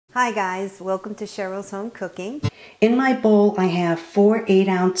Hi guys, welcome to Cheryl's Home Cooking. In my bowl I have 4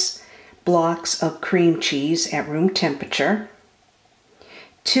 8-ounce blocks of cream cheese at room temperature.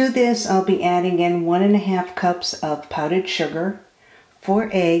 To this I'll be adding in 1½ cups of powdered sugar, 4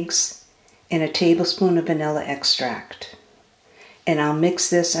 eggs, and a tablespoon of vanilla extract. And I'll mix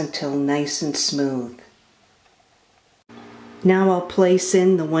this until nice and smooth. Now I'll place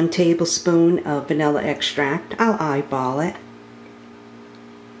in the 1 tablespoon of vanilla extract. I'll eyeball it.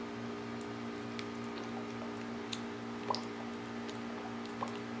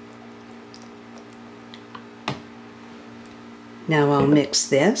 Now I'll mix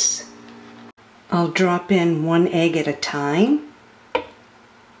this. I'll drop in 1 egg at a time,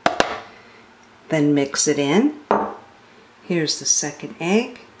 then mix it in. Here's the second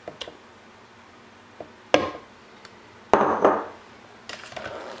egg.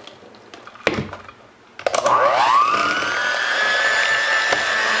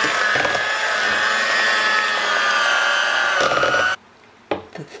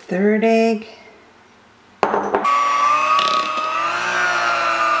 The third egg.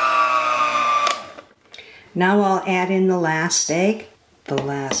 Now I'll add in the last egg. The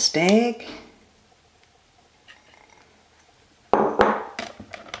last egg.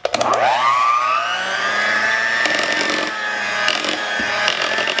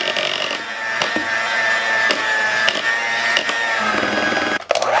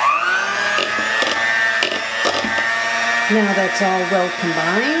 Now that's all well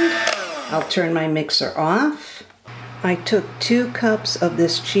combined, I'll turn my mixer off. I took 2 cups of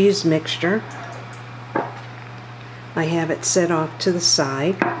this cheese mixture. I have it set off to the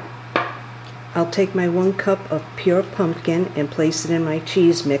side. I'll take my 1 cup of pure pumpkin and place it in my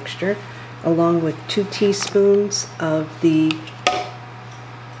cheese mixture, along with 2 teaspoons of the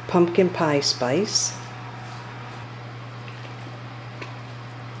pumpkin pie spice.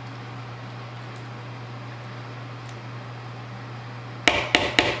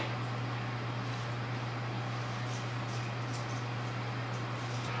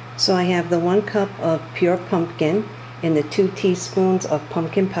 So I have the 1 cup of pure pumpkin and the 2 teaspoons of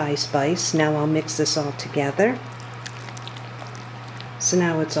pumpkin pie spice. Now I'll mix this all together. So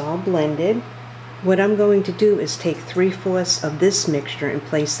now it's all blended. What I'm going to do is take 3/4 of this mixture and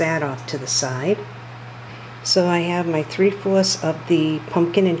place that off to the side. So I have my 3/4 of the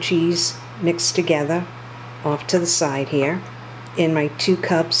pumpkin and cheese mixed together off to the side here, and my 2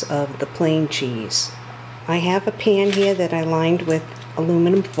 cups of the plain cheese. I have a pan here that I lined with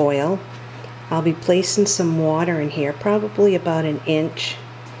aluminum foil. I'll be placing some water in here, probably about 1 inch,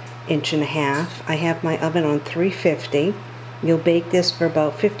 1.5 inches. I have my oven on 350. You'll bake this for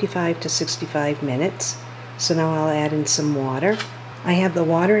about 55 to 65 minutes. So now I'll add in some water. I have the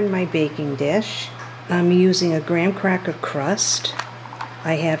water in my baking dish. I'm using a graham cracker crust.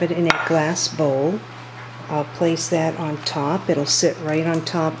 I have it in a glass bowl. I'll place that on top. It'll sit right on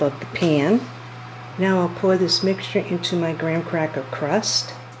top of the pan. Now I'll pour this mixture into my graham cracker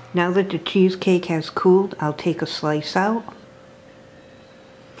crust. Now that the cheesecake has cooled, I'll take a slice out.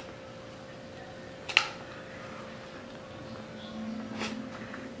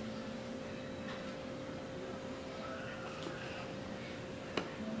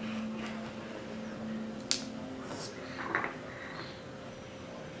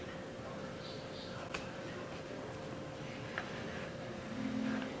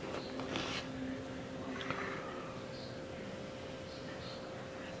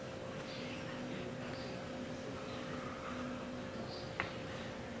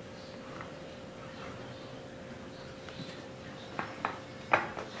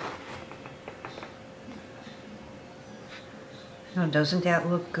 Now, doesn't that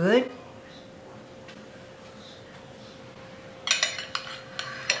look good?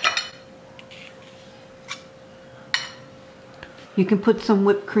 You can put some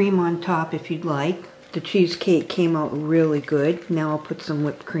whipped cream on top if you'd like. The cheesecake came out really good. Now I'll put some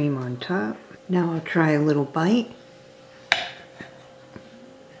whipped cream on top. Now I'll try a little bite.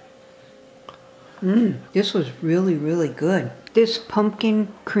 This was really, really good. This pumpkin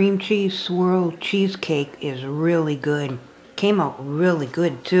cream cheese swirl cheesecake is really good. Came out really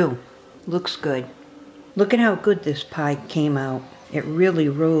good too. Looks good. Look at how good this pie came out. It really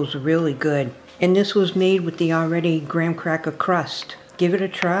rose really good. And this was made with the already graham cracker crust. Give it a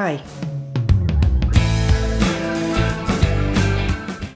try.